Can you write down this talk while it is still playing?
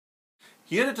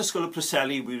Here at Ysgol y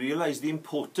Preseli, we realise the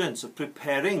importance of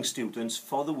preparing students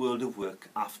for the world of work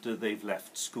after they've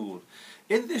left school.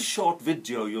 In this short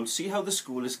video, you'll see how the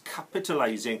school is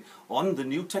capitalising on the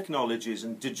new technologies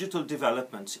and digital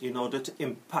developments in order to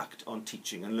impact on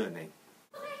teaching and learning.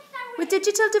 With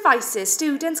digital devices,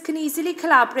 students can easily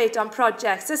collaborate on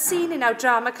projects as seen in our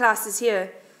drama classes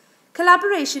here.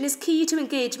 Collaboration is key to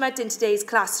engagement in today's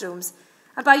classrooms.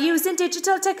 And by using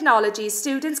digital technologies,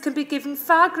 students can be given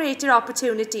far greater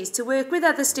opportunities to work with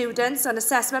other students on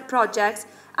assessment projects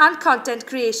and content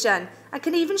creation, and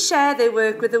can even share their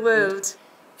work with the world.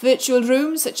 Virtual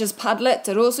rooms such as Padlet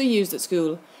are also used at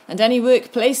school, and any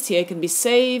work placed here can be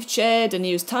saved, shared and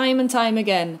used time and time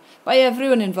again by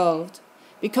everyone involved.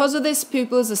 Because of this,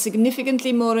 pupils are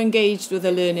significantly more engaged with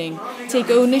their learning, take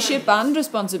ownership and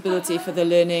responsibility for their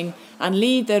learning, and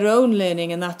lead their own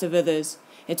learning and that of others.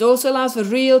 It also allows for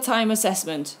real-time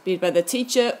assessment, be it by the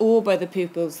teacher or by the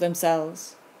pupils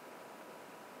themselves.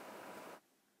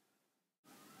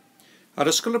 At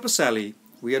Ysgol y Preseli,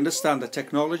 we understand that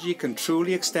technology can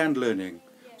truly extend learning,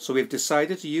 so we've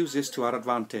decided to use this to our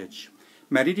advantage.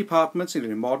 Many departments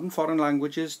in modern foreign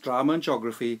languages, drama and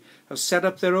geography have set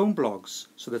up their own blogs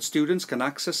so that students can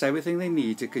access everything they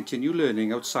need to continue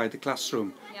learning outside the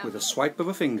classroom with a swipe of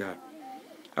a finger.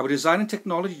 Our design and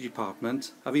technology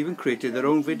department have even created their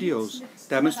own videos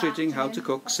demonstrating how to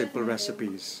cook simple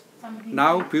recipes.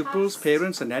 Now pupils,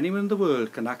 parents and anyone in the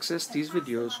world can access these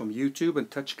videos from YouTube and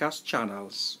Touchcast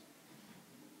channels.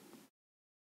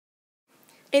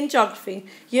 In geography,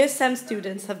 Year 7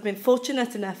 students have been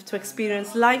fortunate enough to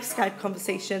experience live Skype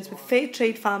conversations with fair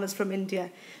trade farmers from India,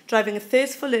 driving a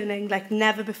thirst for learning like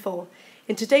never before.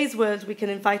 In today's world, we can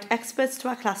invite experts to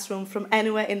our classroom from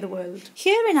anywhere in the world.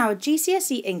 Here in our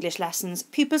GCSE English lessons,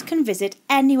 pupils can visit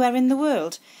anywhere in the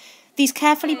world. These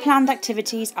carefully planned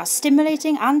activities are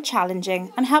stimulating and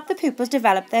challenging and help the pupils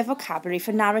develop their vocabulary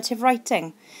for narrative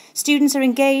writing. Students are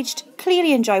engaged,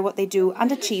 clearly enjoy what they do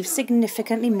and achieve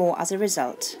significantly more as a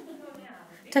result.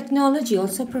 Technology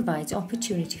also provides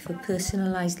opportunity for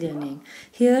personalised learning.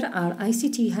 Here, our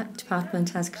ICT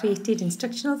department has created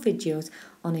instructional videos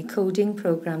on a coding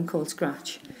programme called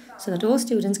Scratch, so that all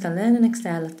students can learn and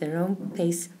excel at their own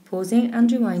pace, pausing and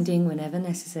rewinding whenever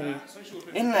necessary.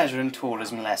 In leisure and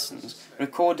tourism lessons,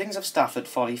 recordings of staff at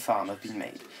Folly Farm have been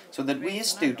made, so that we as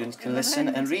students can listen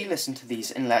and re-listen to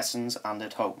these in lessons and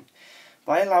at home.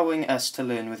 By allowing us to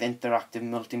learn with interactive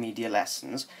multimedia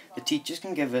lessons, the teachers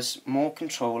can give us more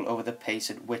control over the pace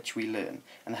at which we learn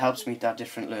and helps meet our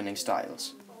different learning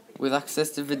styles. With access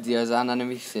to videos and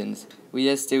animations, we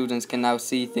as students can now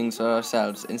see things for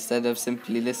ourselves instead of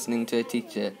simply listening to a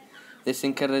teacher. This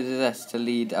encourages us to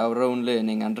lead our own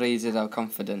learning and raises our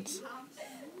confidence.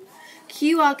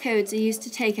 QR codes are used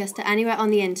to take us to anywhere on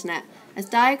the internet. As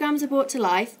diagrams are brought to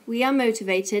life, we are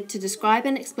motivated to describe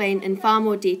and explain in far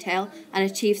more detail and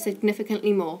achieve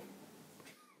significantly more.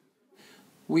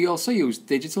 We also use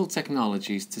digital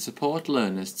technologies to support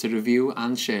learners to review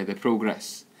and share their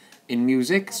progress. In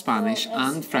music, Spanish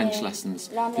and French lessons,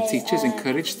 the teachers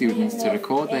encourage students to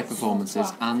record their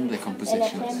performances and their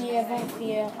compositions.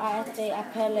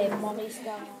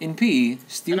 In PE,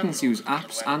 students use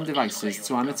apps and devices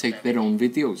to annotate their own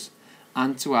videos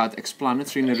and to add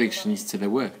explanatory narrations to their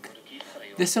work.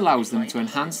 This allows them to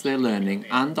enhance their learning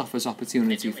and offers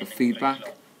opportunity for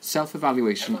feedback,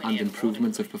 self-evaluation and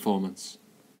improvement of performance.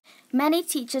 Many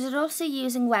teachers are also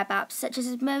using web apps such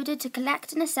as Moodle to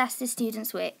collect and assess the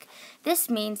students' work. This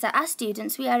means that as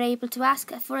students we are able to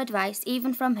ask for advice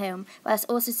even from home, whilst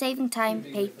also saving time,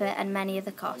 paper and many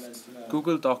other costs.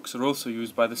 Google Docs are also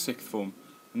used by the sixth form,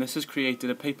 and this has created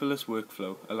a paperless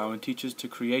workflow, allowing teachers to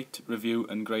create, review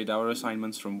and grade our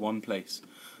assignments from one place.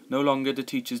 No longer do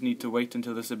teachers need to wait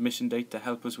until the submission date to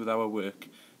help us with our work,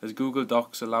 as Google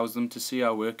Docs allows them to see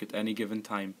our work at any given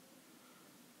time.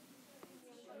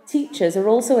 Teachers are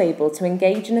also able to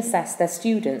engage and assess their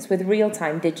students with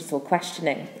real-time digital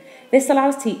questioning. This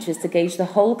allows teachers to gauge the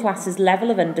whole class's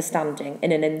level of understanding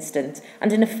in an instant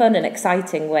and in a fun and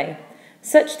exciting way.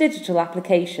 Such digital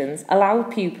applications allow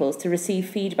pupils to receive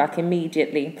feedback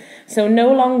immediately, so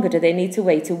no longer do they need to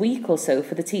wait a week or so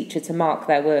for the teacher to mark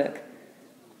their work.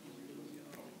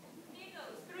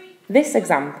 This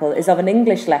example is of an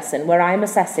English lesson where I am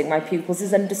assessing my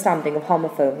pupils' understanding of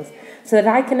homophones, so that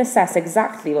I can assess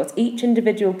exactly what each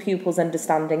individual pupil's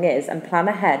understanding is and plan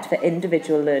ahead for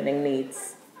individual learning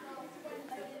needs.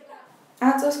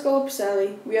 At Ysgol y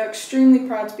Preseli, we are extremely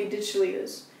proud to be digital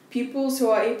leaders, pupils who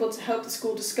are able to help the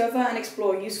school discover and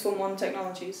explore useful modern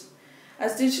technologies.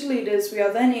 As digital leaders, we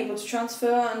are then able to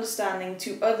transfer our understanding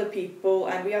to other people,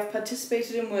 and we have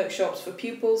participated in workshops for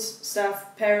pupils,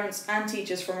 staff, parents and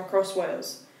teachers from across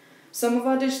Wales. Some of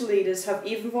our digital leaders have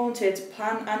even volunteered to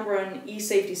plan and run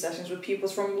e-safety sessions with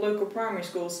pupils from local primary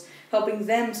schools, helping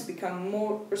them to become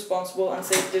more responsible and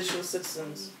safe digital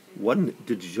citizens. One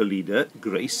digital leader,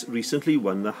 Grace, recently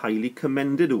won the highly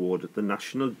commended award at the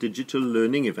National Digital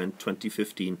Learning Event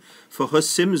 2015 for her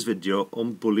Sims video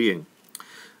on bullying.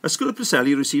 Ysgol y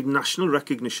Preseli received national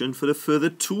recognition for a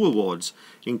further 2 awards,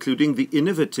 including the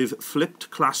innovative Flipped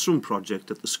Classroom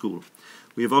project at the school.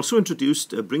 We have also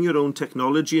introduced a Bring Your Own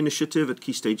Technology initiative at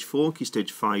Key Stage 4 and Key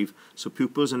Stage 5, so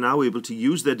pupils are now able to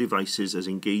use their devices as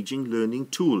engaging learning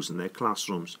tools in their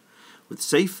classrooms. With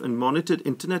safe and monitored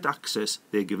internet access,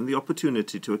 they are given the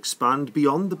opportunity to expand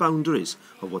beyond the boundaries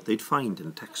of what they'd find in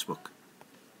a textbook.